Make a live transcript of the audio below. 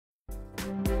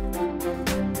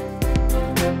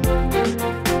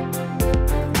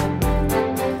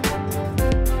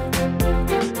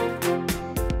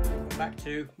Back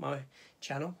to my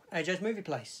channel, AJ's Movie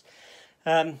Place.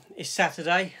 It's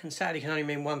Saturday, and Saturday can only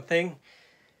mean one thing: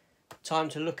 time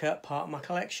to look at part of my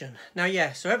collection. Now,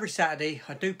 yeah, so every Saturday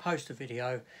I do post a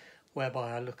video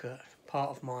whereby I look at part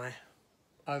of my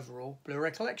overall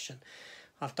Blu-ray collection.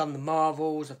 I've done the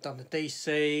Marvels, I've done the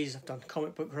DCs, I've done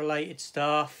comic book related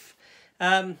stuff.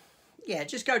 Yeah,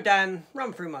 just go down,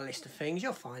 run through my list of things,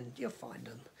 you'll find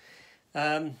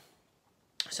them.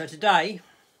 So today,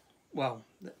 well,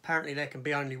 apparently there can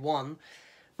be only one,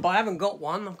 but I haven't got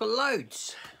one, I've got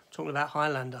loads. I'm talking about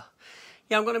Highlander.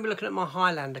 Yeah, I'm going to be looking at my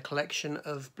Highlander collection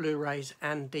of Blu-rays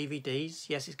and DVDs.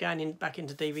 Yes, it's going back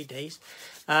into DVDs.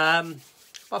 But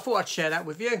I thought I'd share that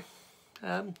with you.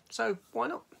 So why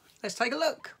not? Let's take a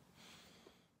look.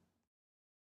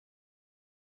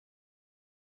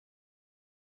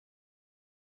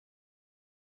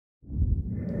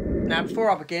 Now,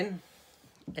 before I begin,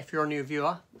 if you're a new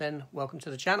viewer, then welcome to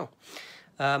the channel.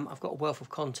 I've got a wealth of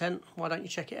content. Why don't you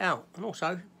check it out? And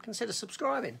also, consider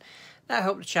subscribing. That'll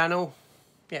help the channel.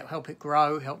 Yeah, help it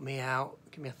grow, help me out,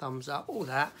 give me a thumbs up, all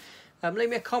that. Leave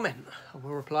me a comment. I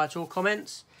will reply to all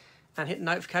comments, and hit the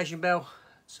notification bell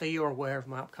so you're aware of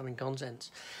my upcoming content.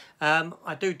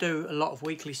 I do a lot of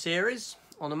weekly series.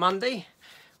 On a Monday,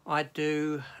 I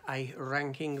do a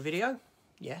ranking video,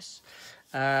 yes.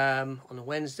 On a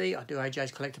Wednesday, I do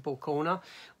AJ's Collectible Corner,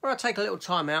 where I take a little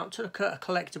time out to look at a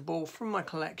collectible from my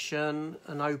collection,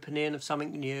 an opening of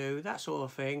something new, that sort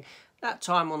of thing. That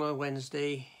time on a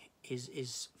Wednesday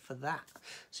is for that,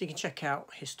 so you can check out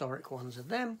historic ones of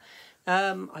them.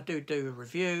 I do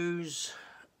reviews,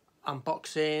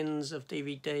 unboxings of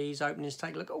DVDs, openings,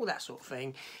 take a look, all that sort of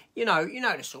thing. You know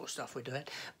the sort of stuff we're doing.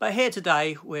 But here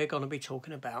today we're going to be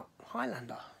talking about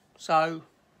Highlander, so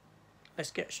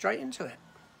let's get straight into it.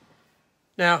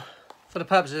 Now, for the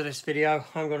purpose of this video,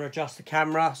 I'm going to adjust the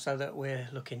camera so that we're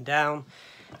looking down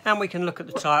and we can look at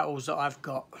the titles that I've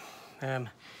got.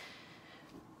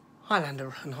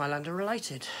 Highlander and Highlander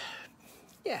related.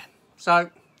 Yeah,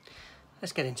 so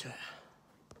let's get into it.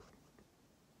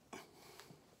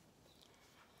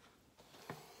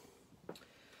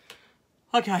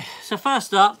 Okay, so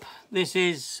first up, this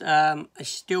is a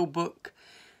steelbook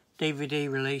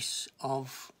DVD release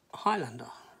of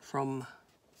Highlander from,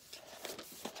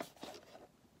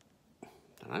 I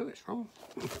don't know who it's from.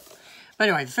 But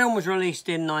anyway, the film was released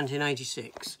in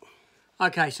 1986.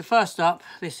 Okay, so first up,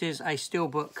 this is a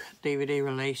steelbook DVD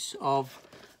release of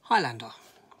Highlander,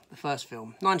 the first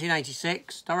film.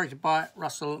 1986, directed by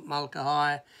Russell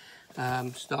Mulcahy,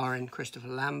 starring Christopher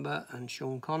Lambert and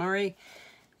Sean Connery,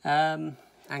 and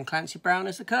Clancy Brown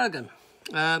as the Kurgan.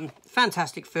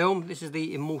 Fantastic film. This is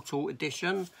the Immortal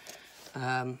edition.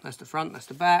 That's the front, that's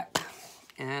the back,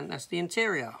 and that's the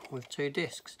interior with 2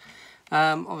 discs.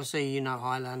 Obviously, you know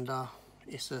Highlander.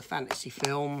 It's a fantasy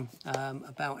film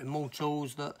about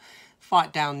immortals that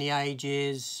fight down the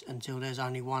ages until there's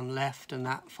only one left, and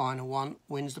that final one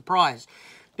wins the prize.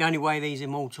 The only way these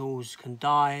immortals can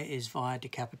die is via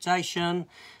decapitation.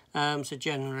 So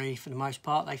generally, for the most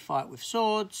part, they fight with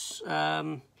swords.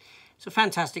 It's a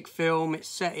fantastic film. It's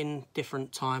set in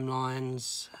different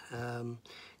timelines,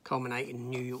 culminating in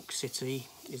New York City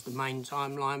is the main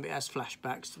timeline, but it has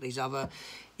flashbacks to these other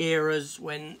eras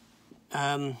when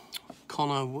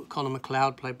Connor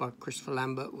MacLeod, played by Christopher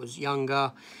Lambert, was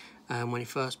younger, when he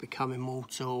first became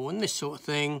immortal and this sort of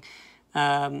thing.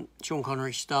 Sean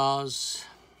Connery stars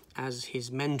as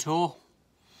his mentor,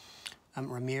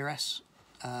 Ramirez.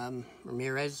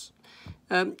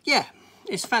 Yeah,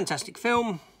 it's a fantastic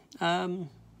film.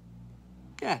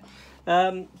 Yeah,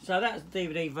 so that's the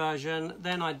DVD version.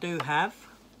 Then I do have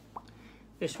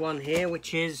this one here,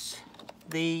 which is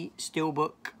the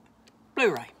steelbook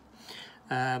Blu-ray.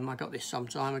 I got this some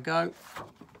time ago,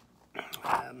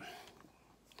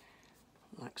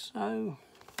 like so.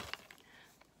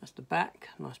 That's the back,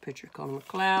 nice picture of Connor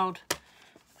MacLeod,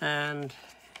 and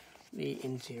the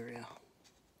interior.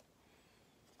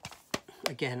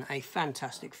 Again, a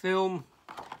fantastic film.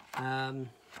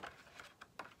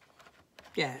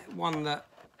 Yeah, one that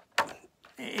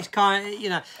it's kind of, you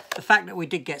know, the fact that we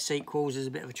did get sequels is a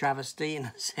bit of a travesty in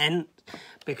a sense,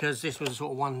 because this was a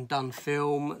sort of one done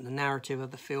film. The narrative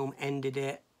of the film ended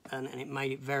it, and it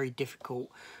made it very difficult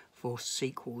for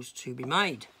sequels to be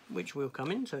made, which we'll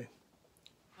come into.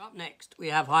 Up next, we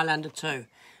have Highlander 2.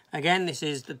 Again, this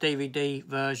is the DVD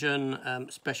version,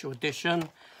 special edition.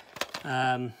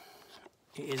 It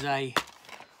is a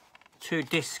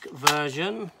 2-disc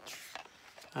version,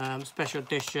 special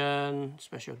edition,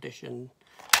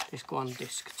 disc 1,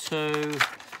 disc 2.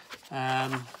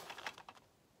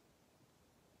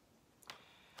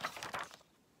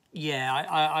 Yeah,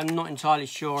 I'm not entirely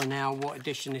sure now what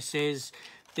edition this is.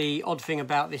 The odd thing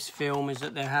about this film is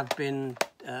that there have been,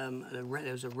 there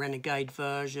was a Renegade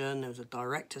version, there was a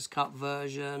director's cut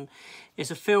version.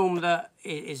 It's a film that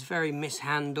is very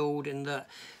mishandled in that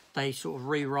they sort of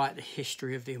rewrite the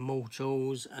history of the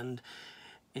Immortals, and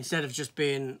instead of just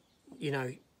being, you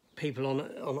know, people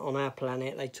on our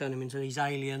planet, they turn them into these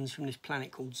aliens from this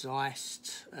planet called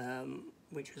Zeist,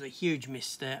 which was a huge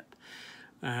misstep.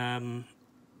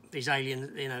 These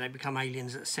aliens, you know, they become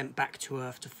aliens that are sent back to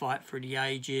Earth to fight through the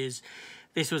ages.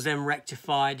 This was then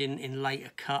rectified in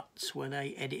later cuts where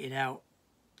they edited out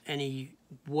any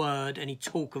word, any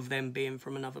talk of them being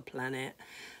from another planet.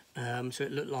 So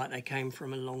it looked like they came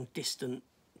from a long distant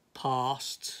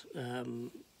past, a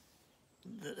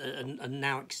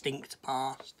now extinct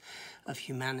past of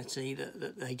humanity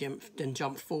that they then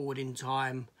jump forward in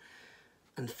time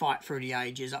and fight through the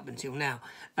ages up until now.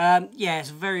 Yeah, it's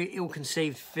a very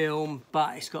ill-conceived film,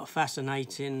 but it's got a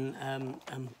fascinating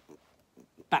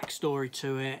backstory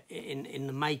to it in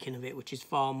the making of it, which is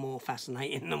far more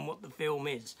fascinating than what the film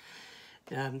is.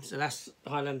 So that's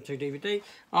Highlander 2 DVD.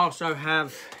 I also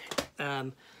have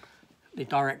the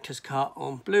director's cut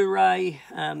on Blu-ray,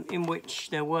 in which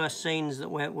there were scenes that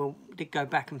we did go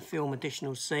back and film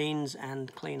additional scenes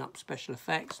and clean up special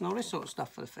effects and all this sort of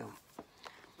stuff for the film.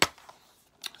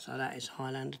 So that is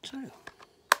Highlander 2.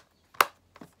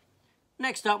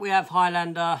 Next up we have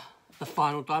Highlander, The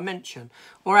Final Dimension,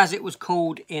 or as it was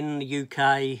called in the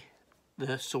UK,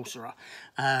 The Sorcerer.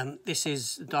 This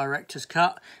is the director's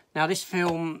cut. Now this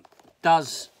film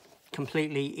does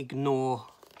completely ignore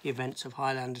the events of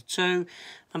Highlander 2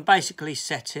 and basically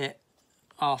set it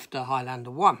after Highlander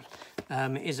 1.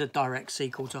 It is a direct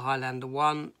sequel to Highlander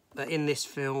 1, but in this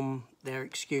film their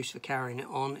excuse for carrying it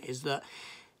on is that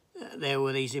there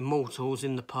were these immortals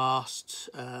in the past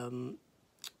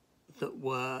that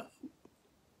were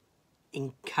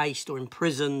encased or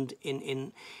imprisoned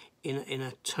in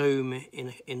a tomb,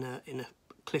 in a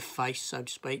cliff face, so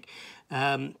to speak,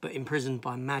 but imprisoned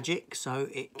by magic, so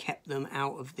it kept them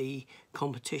out of the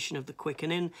competition of the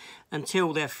quickening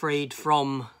until they're freed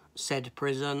from said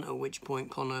prison, at which point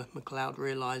Connor MacLeod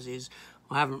realises,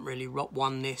 I haven't really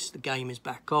won this, the game is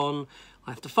back on,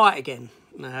 I have to fight again.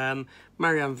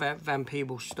 Marianne Van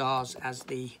Peebles stars as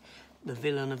the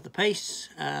villain of the piece.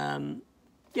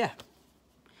 Yeah.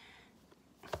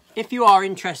 If you are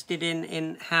interested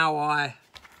in how I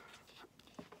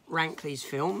rank these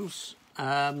films,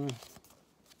 I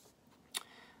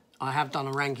have done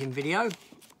a ranking video,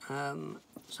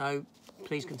 so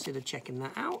please consider checking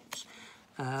that out.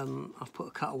 I've put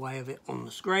a cutaway of it on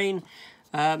the screen.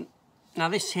 Now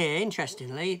this here,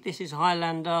 interestingly, this is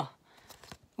Highlander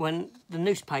when the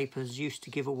newspapers used to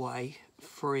give away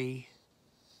free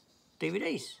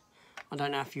DVDs. I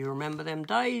don't know if you remember them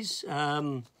days.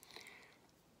 I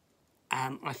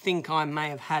think I may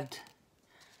have had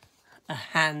a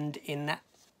hand in that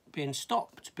being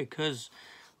stopped, because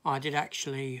I did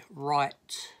actually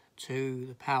write to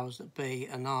the powers that be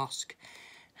and ask,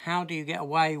 how do you get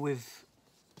away with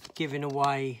giving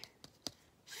away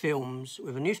films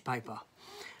with a newspaper?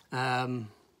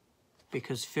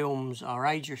 Because films are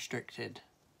age restricted,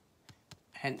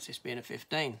 hence this being a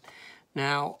 15.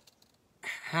 Now,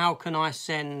 how can I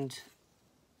send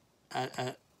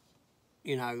a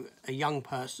young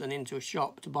person into a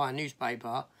shop to buy a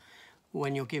newspaper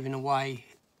when you're giving away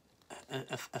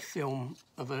a film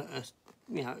of a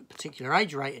particular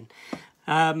age rating?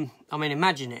 I mean,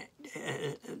 imagine it.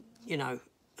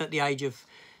 At the age of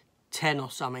 10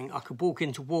 or something, I could walk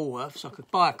into Woolworths, I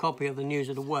could buy a copy of the News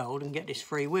of the World and get this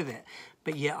free with it.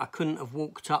 But yet I couldn't have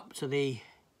walked up to the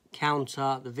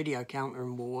counter, the video counter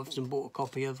in Woolworths, and bought a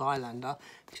copy of Highlander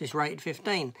because it's rated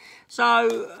 15.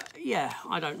 So, yeah,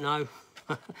 I don't know.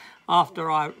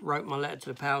 After I wrote my letter to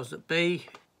the powers that be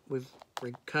with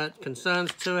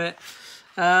concerns to it,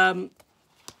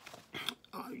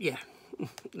 yeah,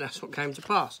 that's what came to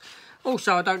pass.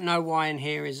 Also, I don't know why in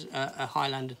here is a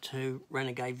Highlander 2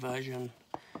 Renegade version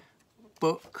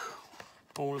book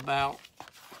all about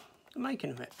the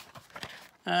making of it.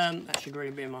 That should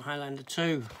really be in my Highlander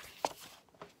 2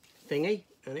 thingy,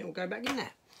 and it will go back in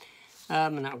there.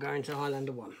 And that will go into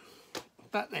Highlander 1.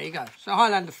 But there you go. So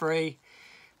Highlander 3,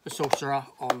 The Sorcerer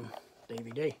on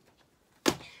DVD.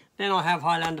 Then I have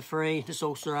Highlander 3, The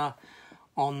Sorcerer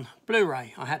on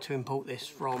Blu-ray. I had to import this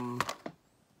from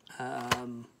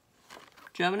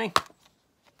Germany.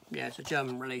 Yeah, it's a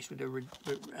German release with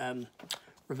a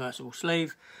reversible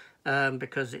sleeve,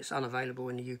 because it's unavailable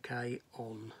in the UK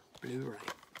on Blu-ray.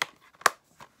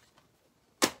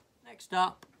 Next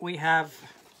up, we have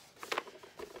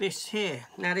this here.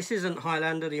 Now, this isn't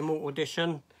Highlander, the Immortal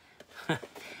Edition.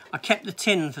 I kept the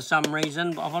tin for some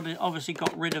reason, but I've obviously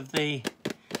got rid of the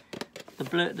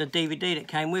DVD that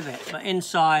came with it. But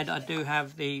inside, I do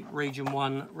have the Region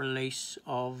 1 release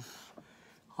of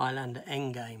Highlander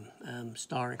Endgame,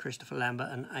 starring Christopher Lambert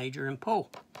and Adrian Paul.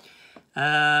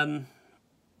 Ultimate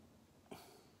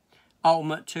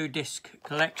 2-disc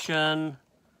collection.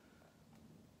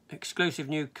 Exclusive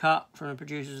new cut from the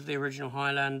producers of the original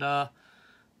Highlander.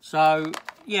 So,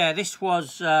 yeah, this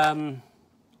was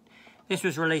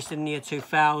released in the year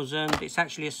 2000. It's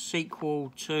actually a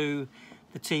sequel to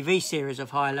the TV series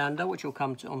of Highlander, which we'll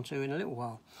come onto in a little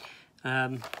while.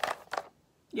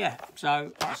 Yeah,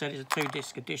 so, like I said, it's a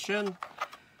 2-disc edition.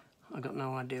 I've got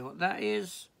no idea what that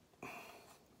is.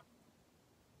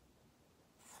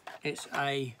 It's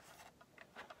a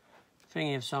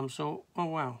thingy of some sort. Oh,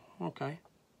 wow, okay.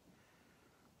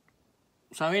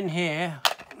 So in here,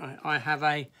 I have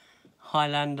a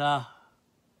Highlander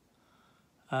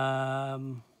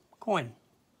coin.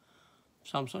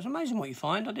 Some sort. It's amazing what you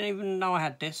find. I didn't even know I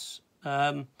had this.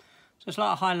 So it's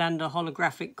like a Highlander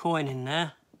holographic coin in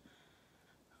there.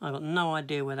 I've got no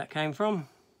idea where that came from,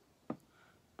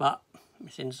 but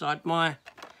it's inside my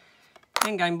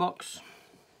Endgame box.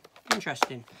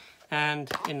 Interesting.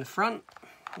 And in the front,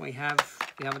 we have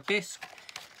the other disc,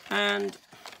 and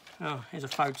oh, here's a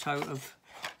photo of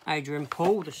Adrian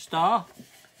Paul, the star,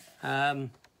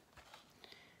 bearing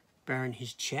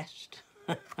his chest.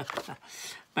 But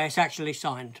it's actually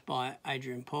signed by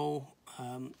Adrian Paul,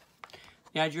 the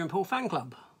Adrian Paul fan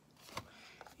club.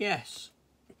 Yes,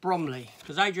 Bromley,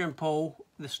 because Adrian Paul,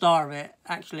 the star of it,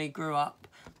 actually grew up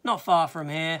not far from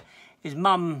here. His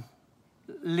mum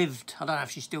lived, I don't know if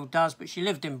she still does, but she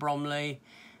lived in Bromley,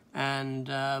 and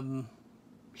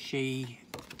she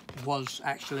was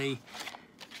actually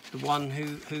the one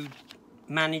who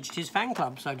managed his fan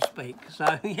club, so to speak.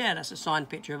 So yeah, that's a signed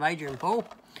picture of Adrian Paul,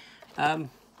 the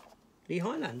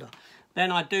Highlander.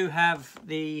 Then I do have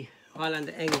the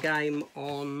Highlander Endgame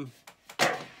on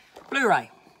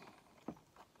Blu-ray.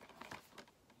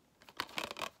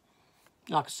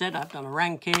 Like I said, I've done a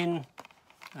ranking.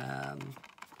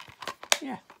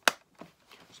 Yeah,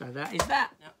 so that is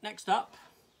that. Now, next up,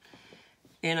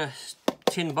 in a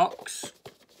tin box,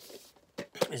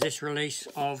 is this release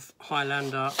of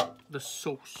Highlander, The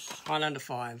Source. Highlander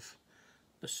 5,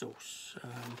 The Source.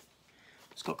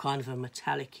 It's got kind of a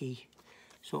metallic-y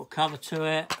sort of cover to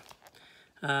it.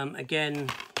 Again,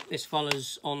 this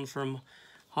follows on from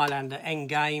Highlander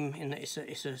Endgame, in that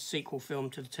it's a sequel film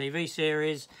to the TV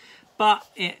series, but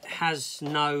it has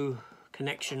no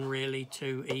connection really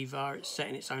to either. It's set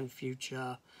in its own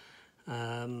future.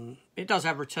 It does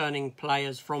have returning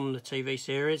players from the TV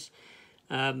series,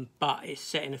 but it's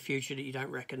set in a future that you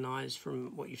don't recognise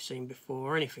from what you've seen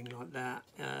before or anything like that.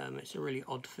 It's a really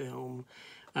odd film.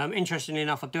 Interestingly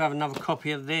enough, I do have another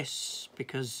copy of this,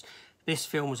 because this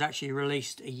film was actually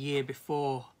released a year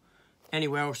before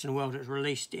anywhere else in the world. It was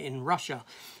released in Russia,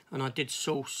 and I did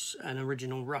source an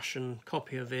original Russian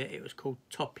copy of it. It was called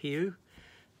Topeu,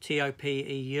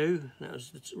 T-O-P-E-U. That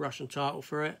was the Russian title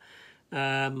for it.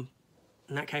 And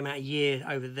that came out a year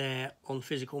over there on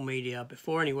physical media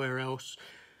before anywhere else.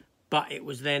 But it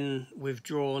was then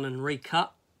withdrawn and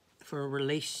recut for a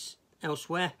release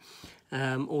elsewhere.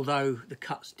 Although the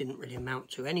cuts didn't really amount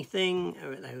to anything.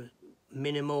 They were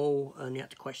minimal, and you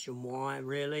had to question why,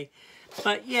 really.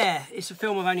 But yeah, it's a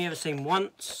film I've only ever seen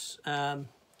once,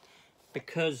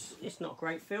 because it's not a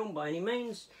great film by any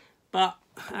means. But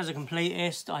as a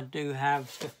completist, I do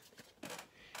have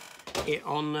it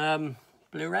on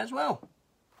Blu-ray as well.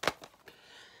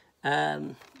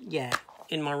 Yeah,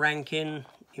 in my ranking,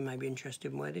 you may be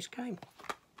interested in where this came.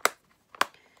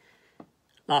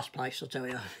 Last place, I'll tell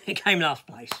you. It came last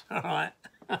place, all right.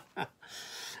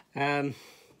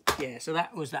 Yeah, so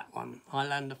that was that one,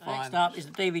 Highlander 5. Next up is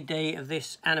the DVD of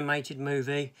this animated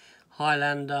movie,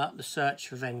 Highlander, The Search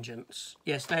for Vengeance.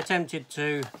 Yes, they attempted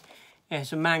to,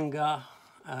 it's a manga,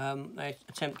 they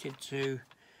attempted to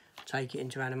take it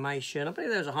into animation. I believe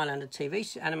there was a Highlander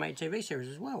animated TV series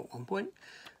as well at one point.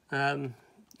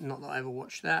 Not that I ever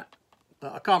watched that,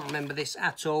 but I can't remember this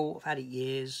at all. I've had it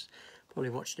years, probably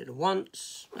watched it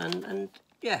once, and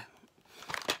yeah.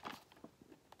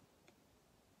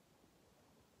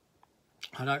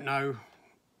 I don't know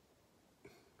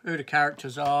who the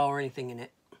characters are or anything in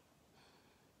it.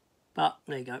 But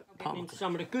there you go. Getting into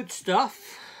some of the good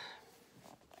stuff.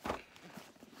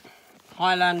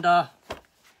 Highlander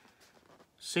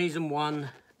Season 1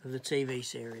 of the TV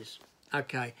series.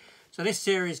 Okay, So this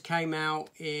series came out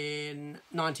in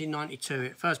 1992.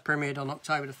 It first premiered on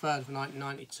October the 3rd of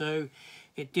 1992.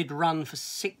 It did run for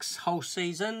 6 whole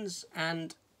seasons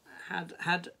and had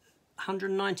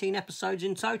 119 episodes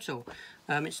in total.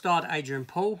 It starred Adrian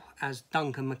Paul as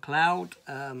Duncan MacLeod,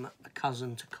 a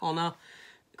cousin to Connor.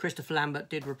 Christopher Lambert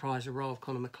did reprise the role of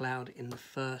Connor MacLeod in the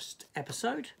first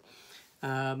episode.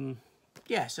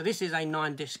 Yeah, so this is a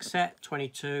 9-disc set,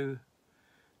 22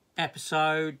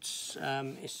 episodes.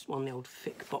 It's one of the old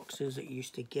thick boxes that you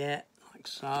used to get, like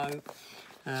so.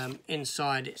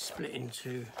 Inside it's split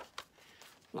into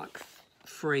like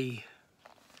 3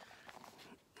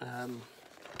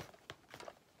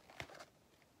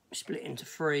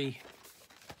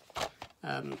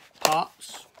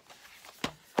 parts,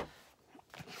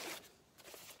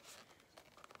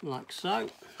 like so.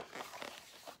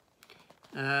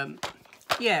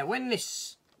 Yeah, when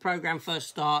this program first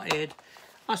started,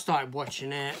 I started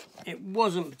watching it. It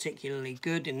wasn't particularly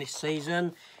good in this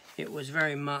season. It was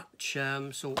very much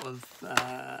sort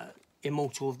of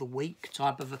Immortal of the Week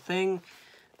type of a thing.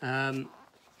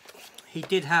 He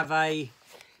did have a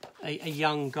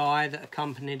young guy that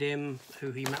accompanied him,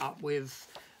 who he met up with,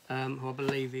 who I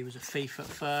believe he was a thief at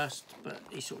first, but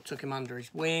he sort of took him under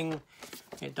his wing.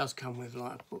 It does come with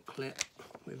like a booklet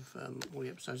with all the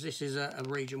episodes. This is a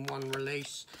Region 1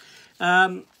 release.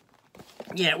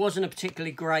 Yeah, it wasn't a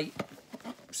particularly great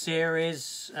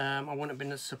series. I wouldn't have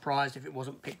been as surprised if it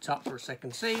wasn't picked up for a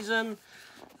second season.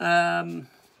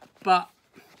 But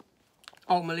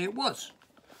ultimately it was.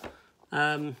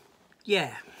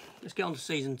 Yeah, let's get on to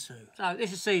season 2. So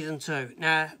this is season 2.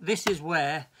 Now, this is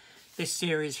where this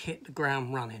series hit the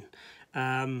ground running.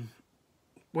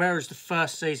 Whereas the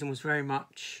first season was very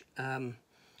much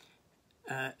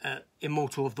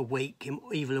Immortal of the Week,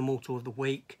 Evil Immortal of the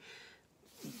Week.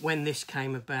 When this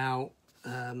came about,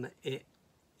 it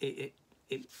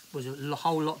was a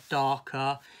whole lot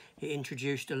darker. It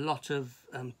introduced a lot of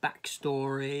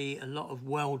backstory, a lot of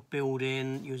world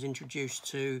building. You was introduced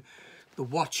to the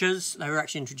Watchers. They were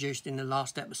actually introduced in the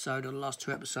last episode, or the last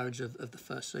 2 episodes of the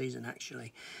first season,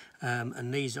 actually.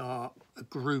 And these are a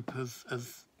group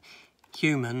of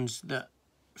humans that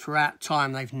throughout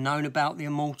time they've known about the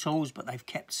Immortals, but they've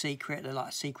kept secret. They're like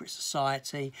a secret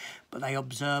society, but they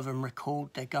observe and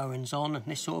record their goings on and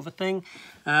this sort of a thing.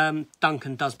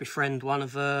 Duncan does befriend one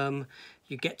of them.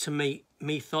 You get to meet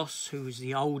Mythos, who is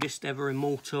the oldest ever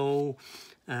Immortal.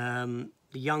 The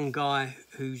young guy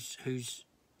who's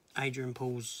Adrian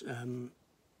Paul's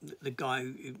the guy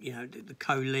who, you know, the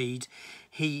co-lead.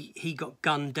 He got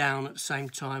gunned down at the same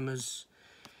time as,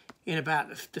 in about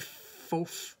the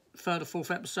third or fourth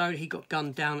episode, he got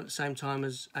gunned down at the same time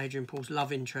as Adrian Paul's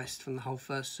love interest from the whole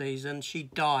first season. She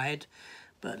died,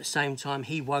 but at the same time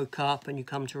he woke up, and you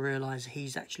come to realise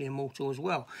he's actually immortal as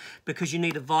well, because you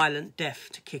need a violent death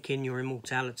to kick in your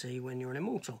immortality when you're an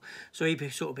immortal. So he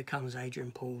sort of becomes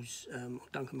Adrian Paul's,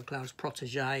 Duncan MacLeod's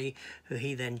protege, who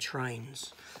he then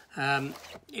trains.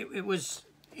 It was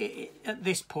at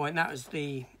this point, that was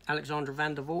the Alexandra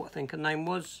Vandervoort, I think her name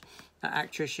was. That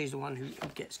actress, she's the one who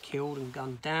gets killed and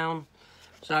gunned down.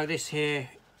 So this here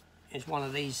is one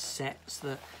of these sets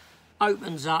that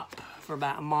opens up for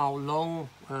about a mile long.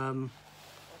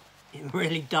 It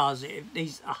really does. I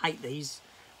hate these.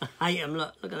 I hate them.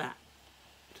 Look at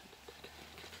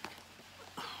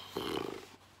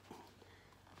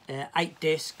that. 8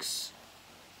 discs.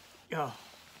 Oh,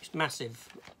 it's massive.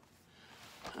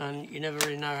 And you never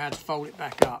really know how to fold it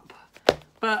back up.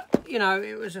 But, you know,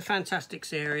 it was a fantastic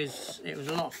series. It was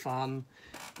a lot of fun.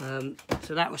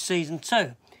 So that was season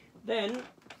 2. Then,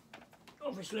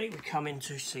 obviously, we come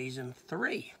into season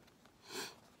 3.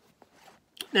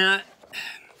 Now,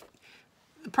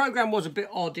 the programme was a bit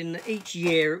odd in that each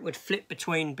year it would flip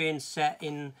between being set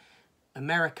in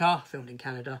America, filmed in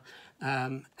Canada,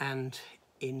 and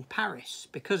in Paris.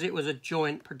 Because it was a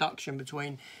joint production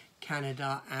between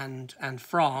Canada and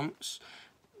France,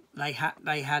 they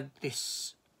had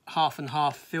this half and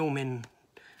half filming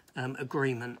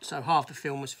agreement. So half the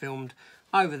film was filmed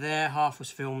over there, half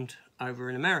was filmed over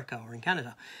in America or in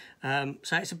Canada.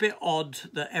 So it's a bit odd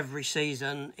that every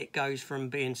season it goes from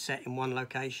being set in one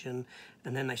location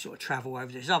and then they sort of travel over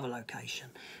to this other location.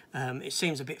 It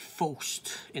seems a bit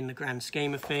forced in the grand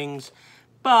scheme of things,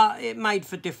 but it made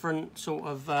for different sort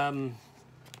of,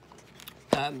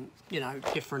 you know,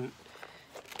 different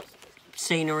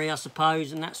scenery, I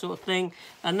suppose, and that sort of thing.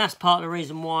 And that's part of the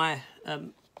reason why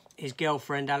his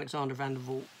girlfriend, Alexandra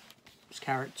Vandervoort's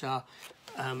character,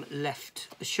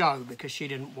 left the show, because she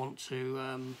didn't want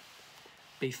to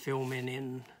be filming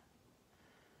in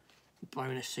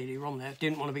bonus CD-ROM there.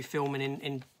 Didn't want to be filming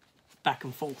in back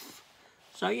and forth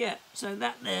So yeah, so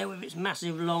that there with its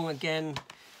massive long, again,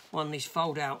 one of these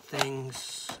fold out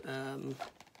things.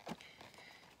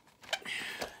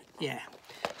 Yeah.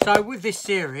 So with this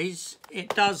series, it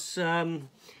does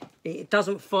it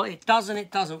doesn't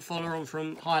follow on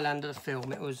from Highlander the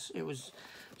film. It was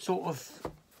sort of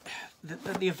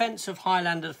the events of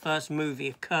Highlander the first movie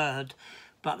occurred,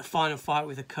 but the final fight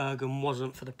with the Kurgan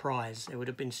wasn't for the prize. There would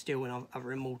have been still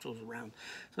other immortals around.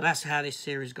 So that's how this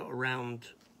series got around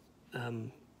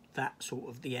that sort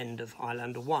of the end of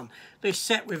Highlander 1. But it's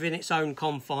set within its own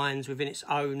confines, within its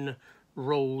own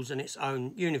rules and its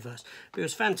own universe. But it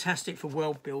was fantastic for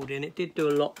world building. It did do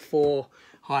a lot for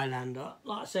Highlander.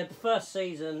 Like I said, the first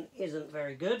season isn't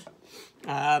very good.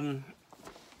 And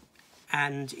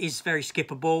is very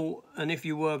skippable. And if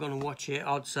you were going to watch it,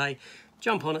 I'd say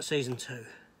jump on at season 2.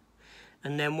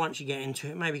 And then once you get into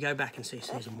it, maybe go back and see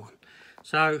season 1.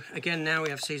 So, again, now we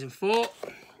have season 4.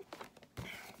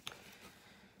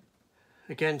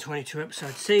 Again, 22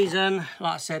 episode season.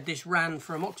 Like I said, this ran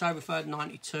from October 3rd,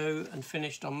 92 and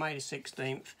finished on May the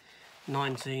 16th,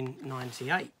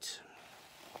 1998.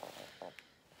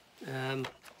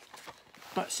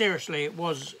 But seriously,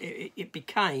 it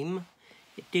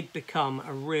did become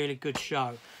a really good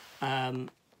show.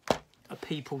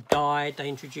 People died. They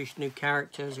introduced new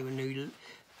characters. There were new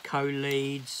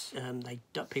co-leads.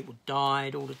 People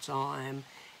died all the time.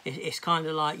 It's kind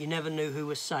of like you never knew who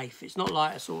was safe. It's not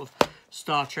like a sort of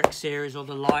Star Trek series or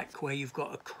the like where you've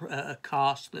got a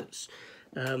cast that's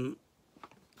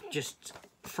just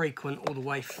frequent all the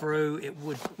way through. It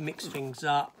would mix things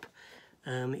up.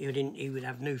 He would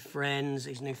have new friends.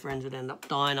 These new friends would end up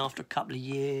dying after a couple of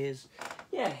years.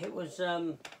 Yeah, it was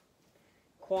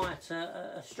quite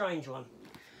a strange one,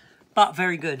 but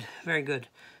very good, very good.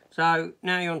 So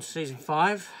now you're on to season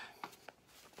 5.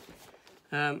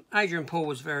 Adrian Paul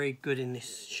was very good in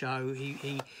this show.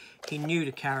 He knew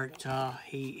the character.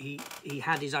 He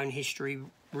had his own history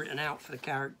written out for the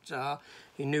character.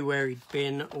 He knew where he'd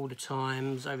been all the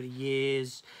times over the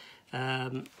years.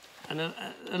 And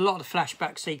a lot of the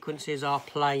flashback sequences are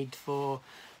played for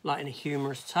like in a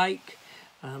humorous take.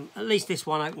 At least this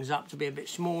one opens up to be a bit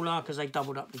smaller because they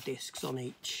doubled up the discs on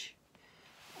each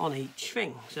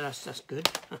thing. So that's good.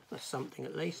 That's something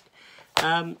at least.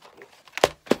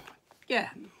 Yeah,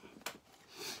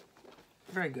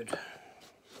 very good.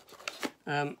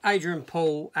 Adrian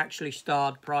Paul actually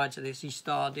starred prior to this. He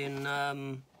starred in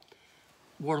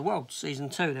War of the Worlds season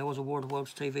 2. There was a War of the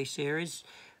Worlds TV series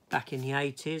back in the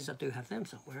 80s. I do have them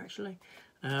somewhere actually.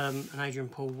 And Adrian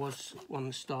Paul was one of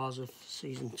the stars of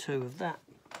season 2 of that.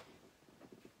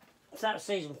 So that's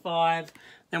season 5.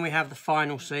 Then we have the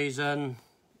final season.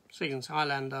 Season's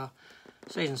Highlander.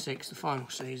 Season 6, the final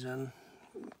season.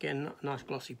 Again, a nice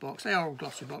glossy box. They are all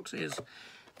glossy boxes.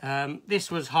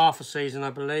 This was half a season, I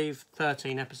believe.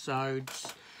 13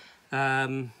 episodes.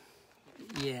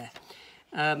 Yeah.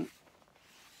 The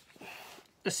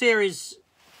series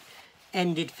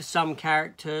ended for some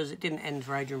characters. It didn't end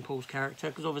for Adrian Paul's character,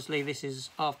 because obviously this is,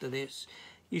 after this,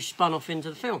 you spun off into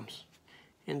the films.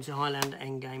 Into Highlander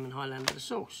Endgame and Highlander The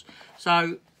Source.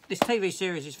 So, this TV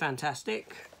series is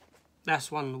fantastic.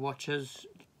 That's one of the watchers.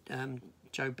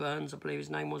 Joe Burns, I believe his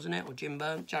name was in it, or Jim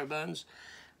Burns, Joe Burns.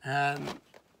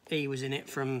 He was in it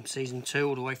from season 2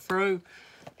 all the way through,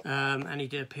 and he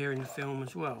did appear in the film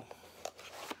as well.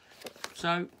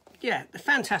 So, yeah, a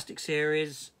fantastic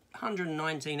series,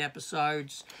 119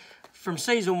 episodes. From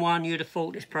season 1, you'd have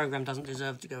thought this programme doesn't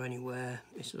deserve to go anywhere.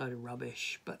 It's a load of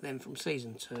rubbish. But then from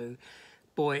season 2,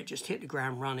 boy, it just hit the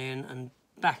ground running. And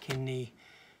back in the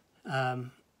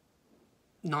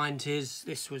 90s,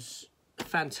 this was a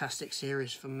fantastic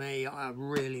series for me. I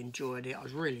really enjoyed it. I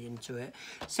was really into it.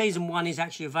 Season 1 is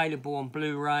actually available on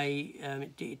Blu-ray.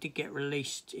 It did get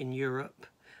released in Europe,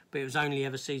 but it was only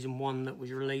ever season 1 that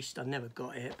was released. I never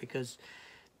got it because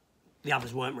the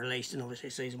others weren't released, and obviously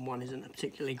season 1 isn't a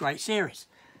particularly great series.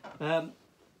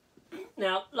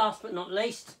 Now, last but not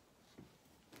least,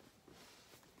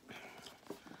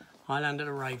 Highlander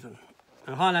the Raven.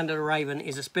 Now, Highlander the Raven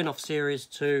is a spin-off series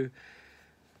to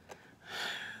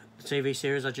the TV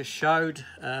series I just showed,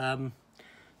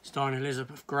 starring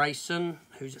Elizabeth Grayson,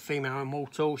 who's a female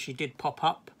immortal. She did pop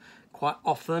up quite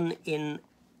often in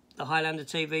the Highlander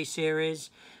TV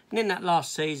series, and in that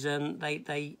last season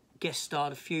they guest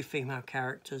starred a few female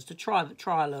characters to try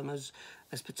them as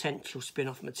potential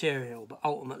spin-off material, but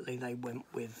ultimately they went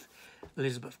with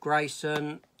Elizabeth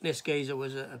Grayson. This geezer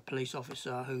was a police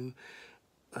officer who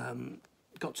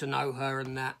got to know her,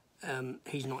 and that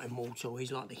he's not immortal.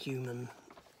 He's like the human,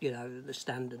 you know, the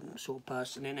standard sort of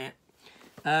person in it.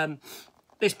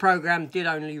 This programme did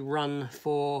only run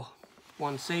for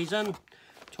 1 season,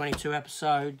 22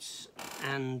 episodes,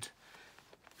 and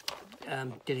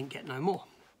didn't get no more.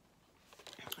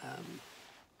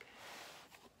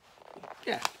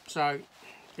 Yeah, so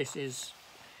this is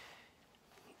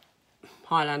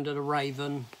Highlander the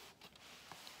Raven,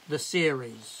 the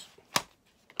series,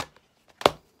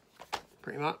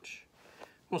 pretty much.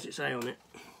 What's it say on it?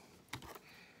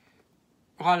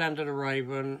 Highlander the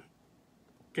Raven,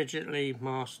 digitally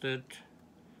mastered,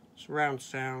 surround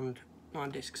sound,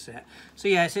 9-disc set. So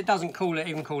yes, it doesn't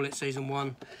even call it season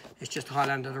 1. It's just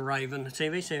Highlander the Raven, the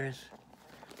TV series.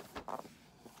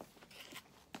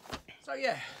 So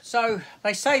yeah, so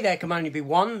they say there can only be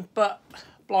one, but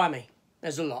blimey,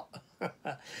 there's a lot.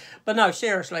 But no,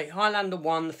 seriously, Highlander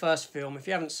 1, the first film, if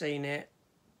you haven't seen it,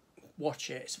 watch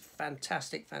it. It's a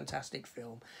fantastic, fantastic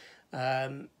film.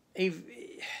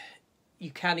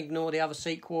 You can ignore the other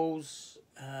sequels.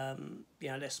 You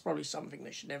know, there's probably something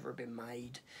that should never have been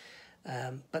made.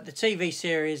 But the TV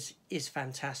series is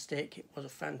fantastic. It was a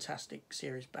fantastic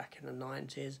series back in the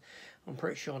 90s. I'm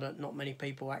pretty sure that not many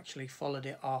people actually followed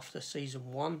it after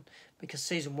season 1, because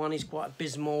season 1 is quite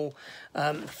abysmal.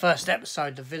 The first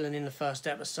episode, the villain in the first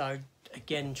episode,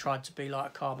 again tried to be like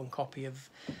a carbon copy of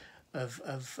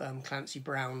Clancy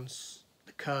Brown's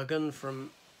The Kurgan from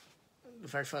the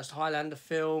very first Highlander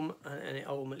film, and it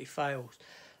ultimately fails.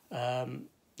 Like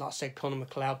I said, Connor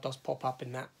McLeod does pop up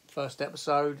in that first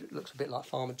episode. It looks a bit like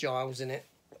Farmer Giles in it.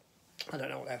 I don't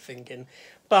know what they're thinking.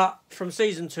 But from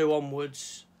season 2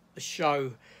 onwards, the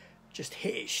show just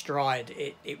hit its stride.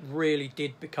 It really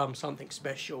did become something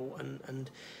special,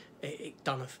 and it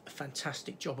done a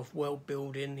fantastic job of world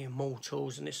building, the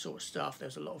immortals and this sort of stuff.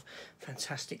 There's a lot of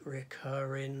fantastic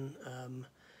recurring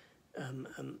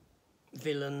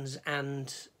villains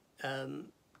and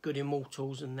good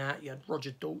immortals and that. You had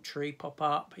Roger Daltrey pop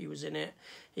up. He was in it.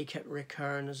 He kept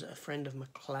recurring as a friend of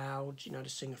MacLeod, you know, the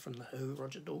singer from The Who,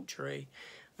 Roger Daltrey.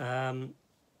 The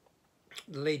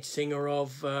lead singer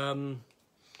of I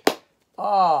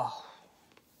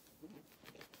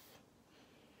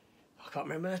can't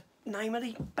remember the name of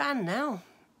the band now.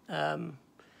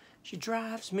 She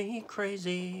Drives Me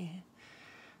Crazy.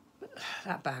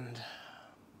 That band.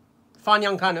 Fine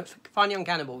Young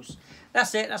Cannibals.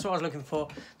 That's it. That's what I was looking for.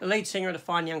 The lead singer of the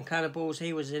Fine Young Cannibals,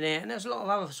 he was in it. And there's a lot of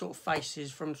other sort of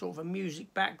faces from sort of a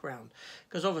music background.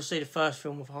 Because obviously the first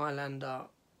film of Highlander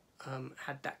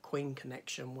had that Queen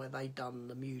connection where they done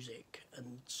the music.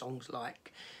 And songs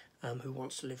like Who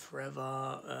Wants to Live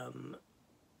Forever,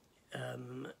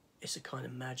 It's a Kind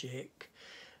of Magic,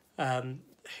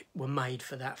 were made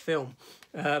for that film.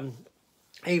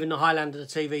 Even the Highlander, the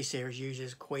TV series,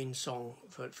 uses a Queen song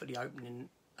for the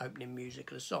opening music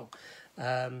of the song.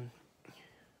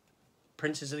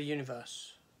 Princes of the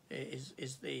Universe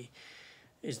is the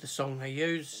song they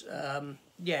use.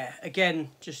 Yeah,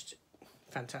 again, just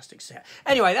fantastic set.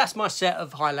 Anyway, that's my set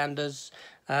of Highlanders.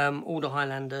 All the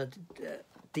Highlander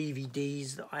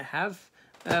DVDs that I have.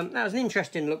 That was an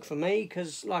interesting look for me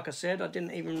because, like I said, I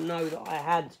didn't even know that I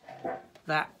had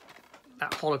that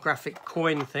holographic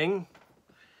coin thing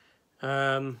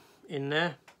in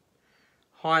there.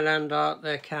 Highlander,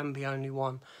 there can be only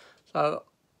one. So,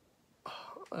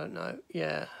 I don't know,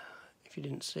 yeah, if you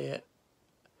didn't see it.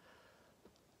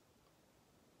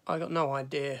 I got no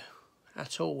idea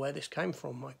at all where this came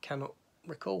from. I cannot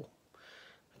recall.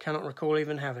 I cannot recall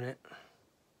even having it.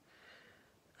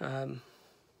 So,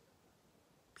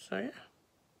 yeah.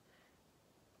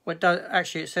 Well,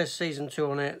 actually, it says Season 2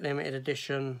 on it, limited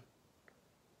edition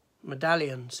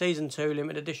medallion. Season 2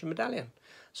 limited edition medallion.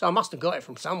 So I must have got it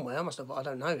from somewhere. I must have, I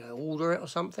don't know, order it or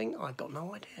something. I got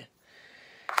no idea.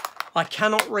 I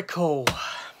cannot recall.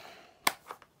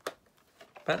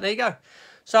 But there you go.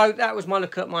 So that was my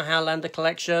look at my Highlander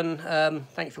collection.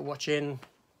 Thank you for watching.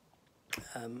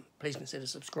 Please consider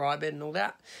subscribing and all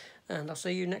that. And I'll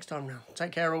see you next time round.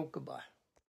 Take care all. Goodbye.